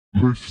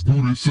Let's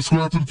do this.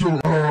 Subscribe to the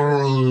channel.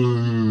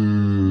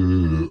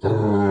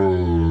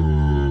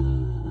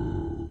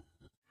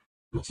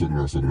 Settle down.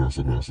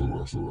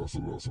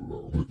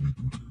 Let me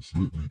do this.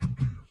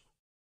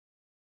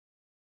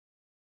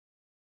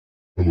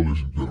 Hello,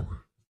 ladies and gentlemen.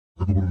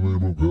 I go by the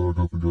name of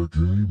GODGOTHAM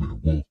Game,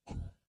 and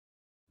welcome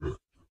back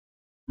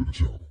to the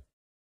channel.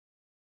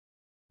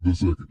 The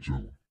second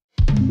channel.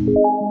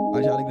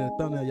 Alright, y'all look at the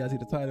thumbnail, y'all see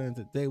the title, and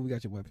today we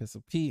got your boy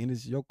Pencil P, and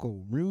this is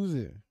Yonko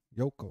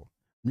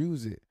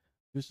music.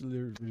 Official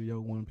lyric video,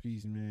 One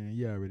Piece, man.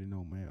 You already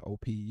know, man.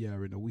 OP, you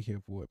already know. We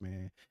here for it,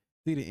 man.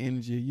 See the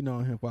energy, you know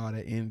I'm here for all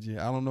that energy.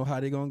 I don't know how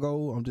they gonna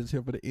go. I'm just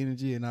here for the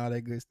energy and all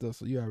that good stuff,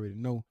 so you already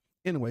know.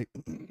 Anyway,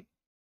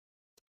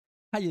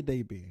 how your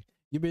day been?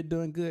 You been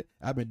doing good?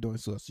 I've been doing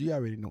so you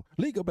already know.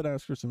 Link up in the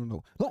description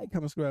below. Like,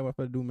 comment, subscribe, what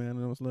I do,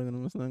 man. I'm slugging.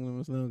 And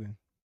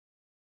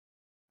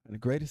the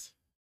greatest.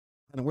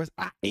 And the worst.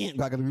 I ain't.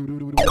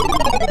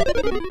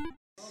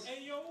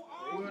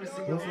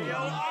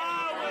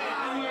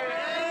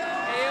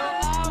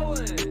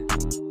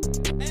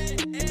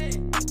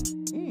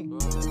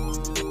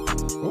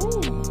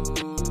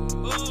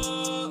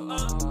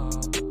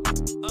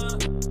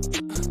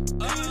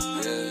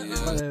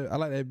 I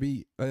like that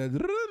beat.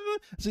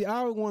 See, I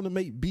always want to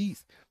make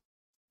beats.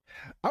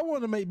 I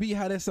want to make beat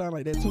how that sound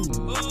like that too.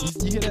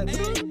 You hear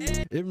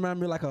that? It reminds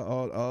me like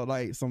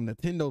like some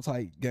Nintendo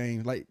type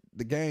games, like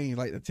the game,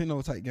 like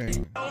Nintendo type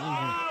game.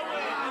 I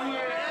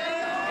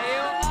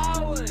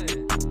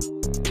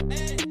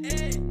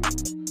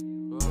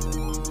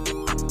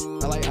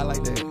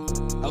like that.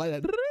 I like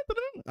that.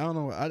 I don't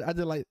know. I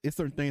just like it's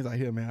certain things I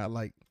hear, man. I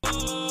like.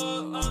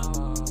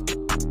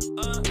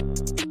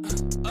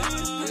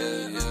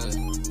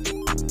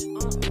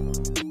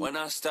 When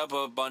I step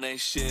up on they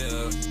shit,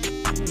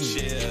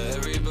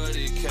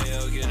 everybody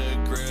KO get a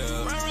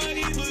grill. KO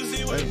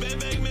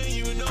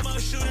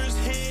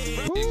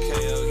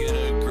get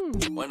a grill.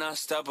 When I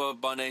step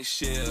up on they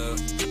shit.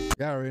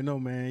 Y'all already know,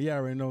 man. Y'all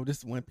already know this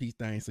is One Piece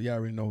thing, so y'all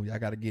already know. Y'all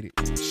gotta get it.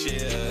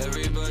 Shit,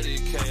 everybody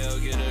KO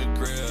get a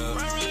grill.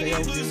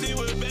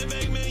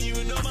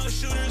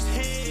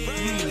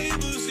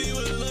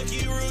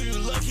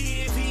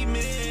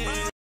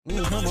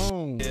 Come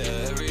on.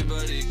 Yeah,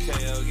 everybody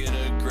KO get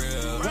a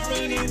grill. That's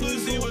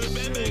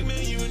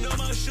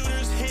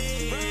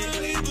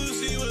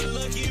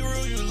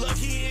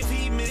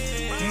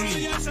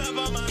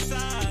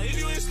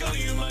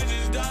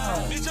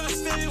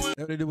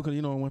what they do because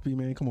you know One Piece,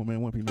 man. Come on,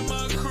 man. One Piece, man.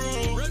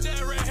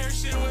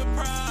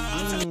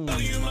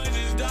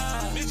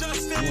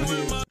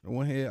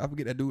 One head. I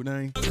forget that dude's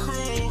name.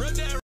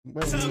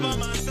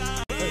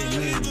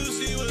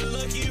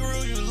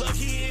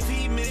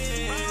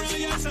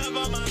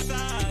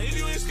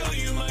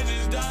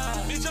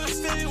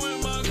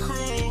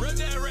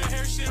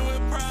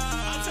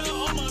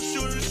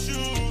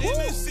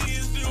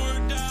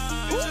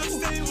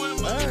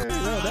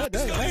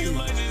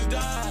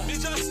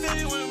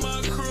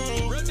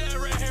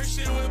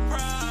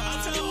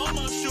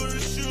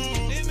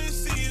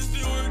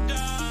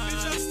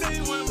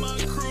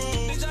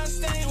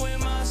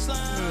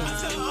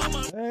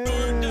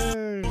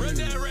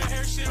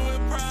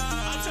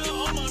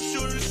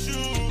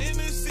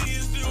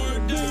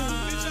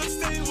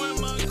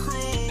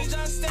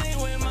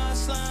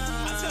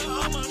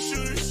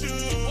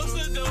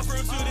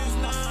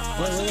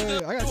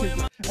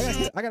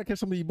 I gotta catch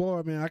some of these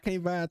bars, man. I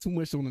can't vibe too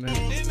much on that.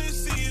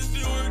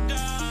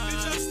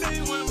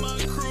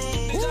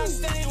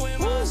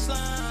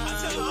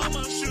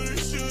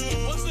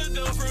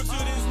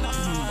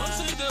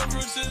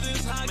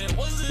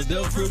 What's the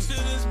dope fruit to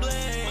this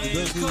blade?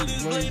 And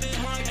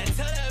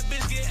tell that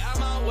bitch get out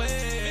my way.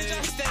 Bitch,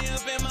 I stay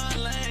up in my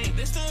lane.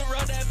 This the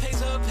road that pays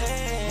her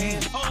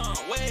pain.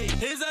 Wait,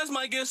 his ass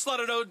might get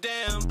slaughtered, oh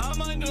damn. I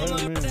might do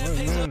like that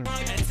pays her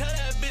pain. And tell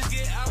that bitch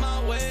get out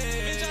my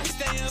way. Bitch, I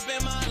stay up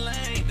in my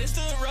lane. This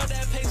the road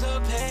that pays her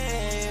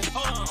pain.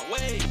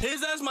 Wait,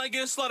 his ass might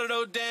get slaughtered,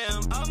 oh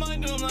damn. I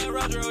might do him like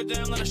Roger, oh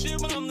damn. Like a shit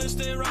bomb, this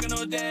stay rockin',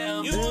 oh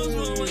damn. You was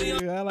one when he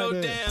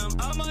oh damn.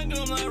 I might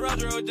do him like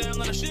Roger, oh damn.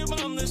 Like a shit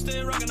bomb, this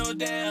stay rockin', oh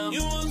damn.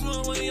 You was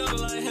one when he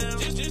like him.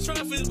 Just try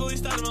to fist, boy,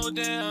 start him, oh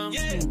damn.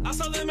 Yeah, I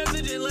saw that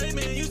message in late,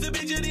 man. Used to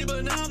be Jenny,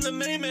 but now I'm the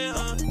main man,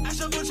 I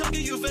show good chunky,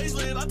 you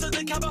facelift. I took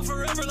the cap out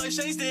forever like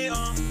Shakes did,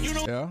 you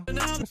know, yeah,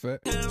 now that's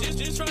it.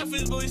 Just try to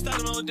fist, boy, start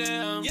him, oh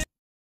damn. Yeah.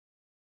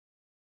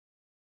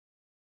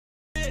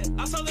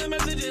 I saw that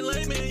message in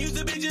late, man. Used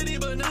to be Jenny,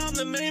 but now I'm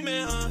the main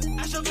man,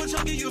 I show good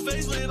chunky, you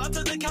facelift. I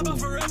took the cap out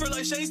forever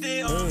like Shakes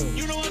did,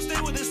 you know I'm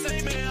staying with the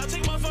same man. I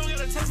take my phone,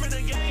 got a text from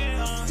the gang,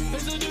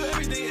 Bitch, do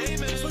everything,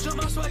 amen. Switch on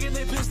my swag and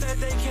they piss that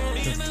they can.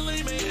 Me and the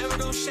lame ain't ever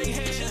gon' shake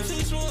hands.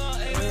 Too small,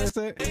 amen.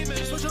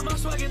 Switch on my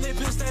swag and they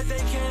piss that they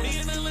can. Me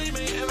and the lame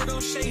ain't ever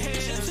gon' shake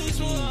hands. Too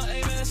small,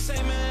 amen.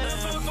 Say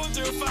man. I'm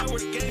 4-5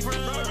 with a gay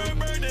friend.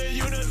 Birthday,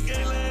 you the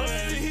gay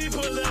land. He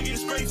put leggy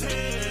straight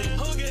tan.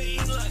 Who get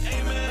eaten like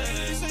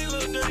amen. Say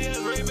little dirty ass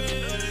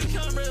Ray-Ban.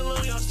 Come bring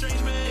along y'all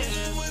strange man.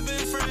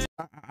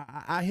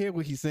 I hear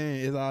what he's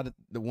saying. It's all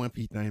the One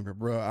Piece thing, but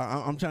bro,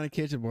 I'm trying to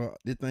catch it, but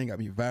this thing got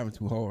me vibing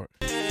too hard.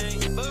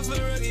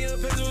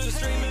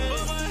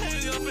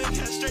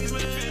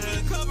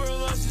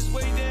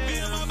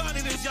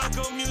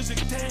 Yonko music,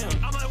 damn.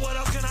 I'm like, what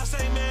else can I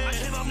say, man? I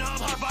came up now, I'm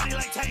hard body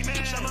like Tay,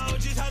 man. Shout my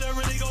OGs how to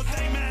really go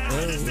Tay, man.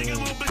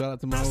 Shout out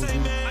to my OGs.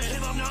 I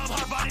came up now, I'm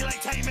hard body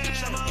like Tay, man.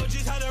 Shout my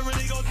OGs how to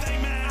really go Tay,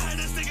 man. I had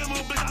this nigga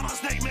move, bitch, I'm a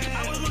snake, man.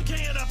 I was with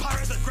King of the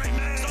Pirates, a great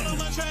man. Solo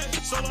my track,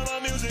 solo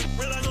my music.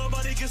 Real like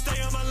nobody can stay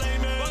on my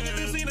lane, man. Walking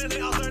the scene and they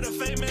all start to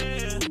fame,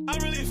 man.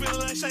 I really feel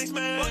like Shanks,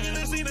 man. Walking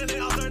the scene and they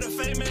all start to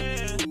fame,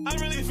 man. I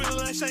really feel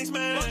like Shanks,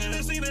 man. Walking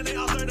the scene and they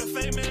all start to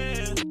fame,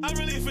 man. I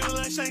really feel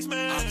like Shanks,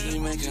 man. I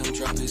keep making him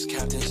drop his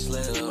Captain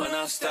Slip when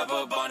I step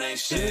up on that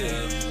shit.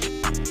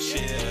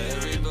 Yeah,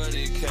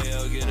 everybody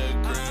KO get a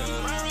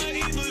grill. Right,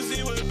 he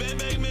Boosie with Bang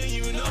Bang, man.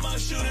 You know my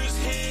shooters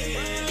hit.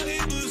 Right, he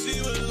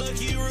Boosie with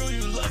Lucky Rule.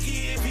 You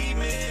lucky if he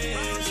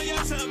miss. Right,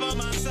 y'all top on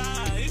my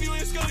side. If you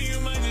ain't score, you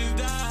might just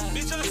die.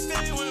 Bitch, I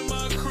stay with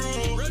my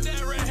crew. Rub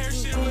that red hair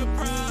shit with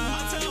pride.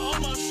 I tell all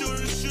my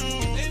shooters shoot.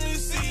 In the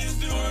sea is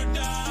do or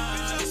die.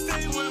 Bitch, I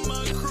stay with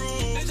my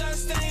crew. Bitch, I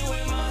stay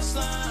with my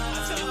slime.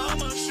 I tell all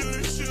my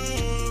shooters shoot.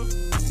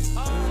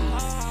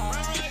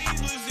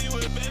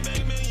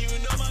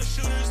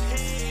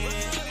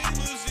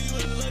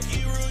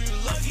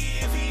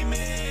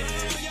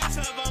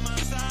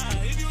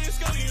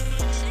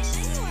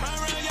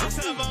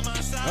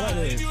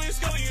 If you ain't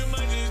score, you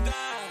might just die.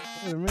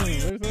 Wait a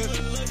minute, where's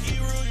that? Lucky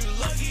rule, you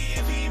lucky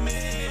if he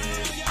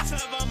miss. Y'all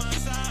top on my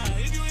side.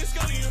 If you ain't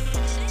score, you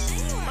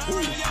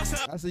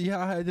I see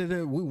how I did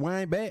it. We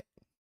wind back.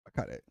 I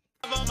caught that.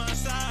 on my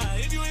side.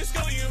 If you ain't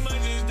score, you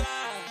might just die.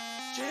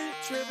 Jet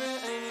tripping,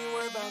 ain't even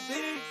worried about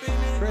big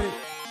business. Credit.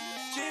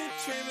 Jet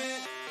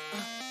tripping.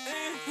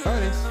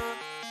 Artist.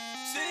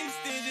 6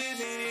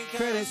 digits, ain't it?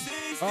 Credit.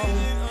 6 Oh.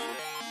 digits.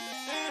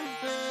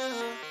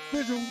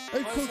 Visual.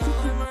 Hey, cool.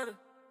 Murder.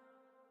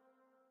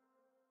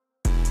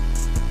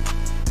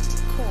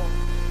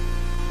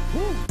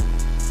 Woo.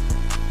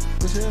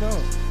 Push it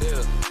up.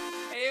 Yeah.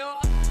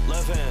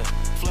 Left hand,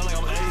 flat like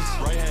I'm ace.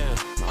 Right hand,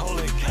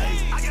 holding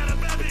cake. I got a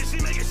bad bitch, she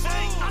make it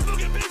shake. I'm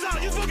smoking biz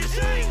out, you smoking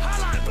shake.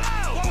 Highlight,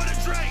 bow. Walk with a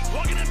Drake,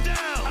 walking him down.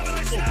 I feel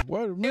like snap.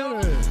 Wait a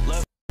minute.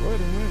 Left. Wait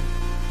a minute.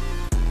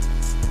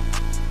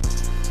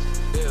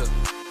 Yeah.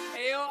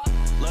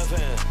 Left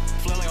hand,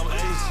 flat like I'm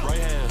ace.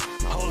 Right hand,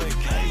 holding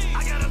cake.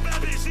 I got a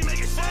bad bitch, she make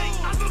it shake.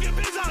 I'm smoking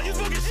biz out, you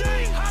smoking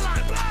shake.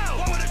 Highlight, bow.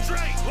 Walk with a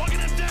Drake, walking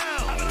him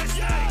down. I feel like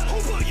snap.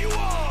 Who put you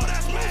on?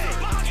 That's me.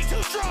 My hockey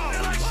too strong.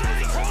 Feel like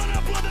shake. Rolling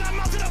up blood that I'm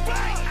out to the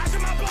bank.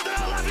 Asking my brother,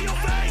 I'll laugh in your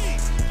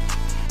face.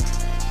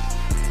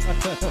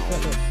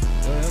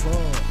 That's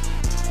hard.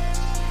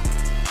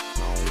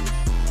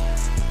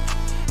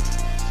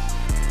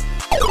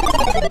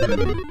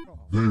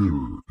 There,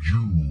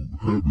 you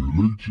happy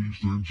ladies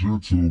and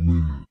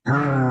gentlemen.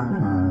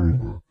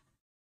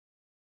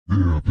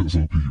 Yeah, Pets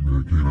OP,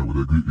 man, came out with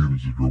that good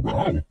energy, bro. But I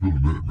was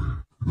feeling that, man.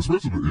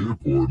 Especially the end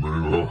part, man.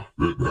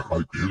 That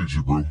hype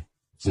energy, bro.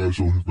 So I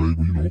showed his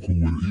baby, you know, I'm cool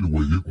with it either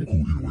way. I'm cool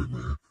either way,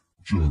 man.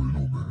 But you already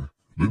know, man.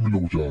 Let me know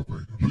what y'all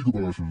think. Legal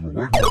Balance was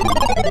right.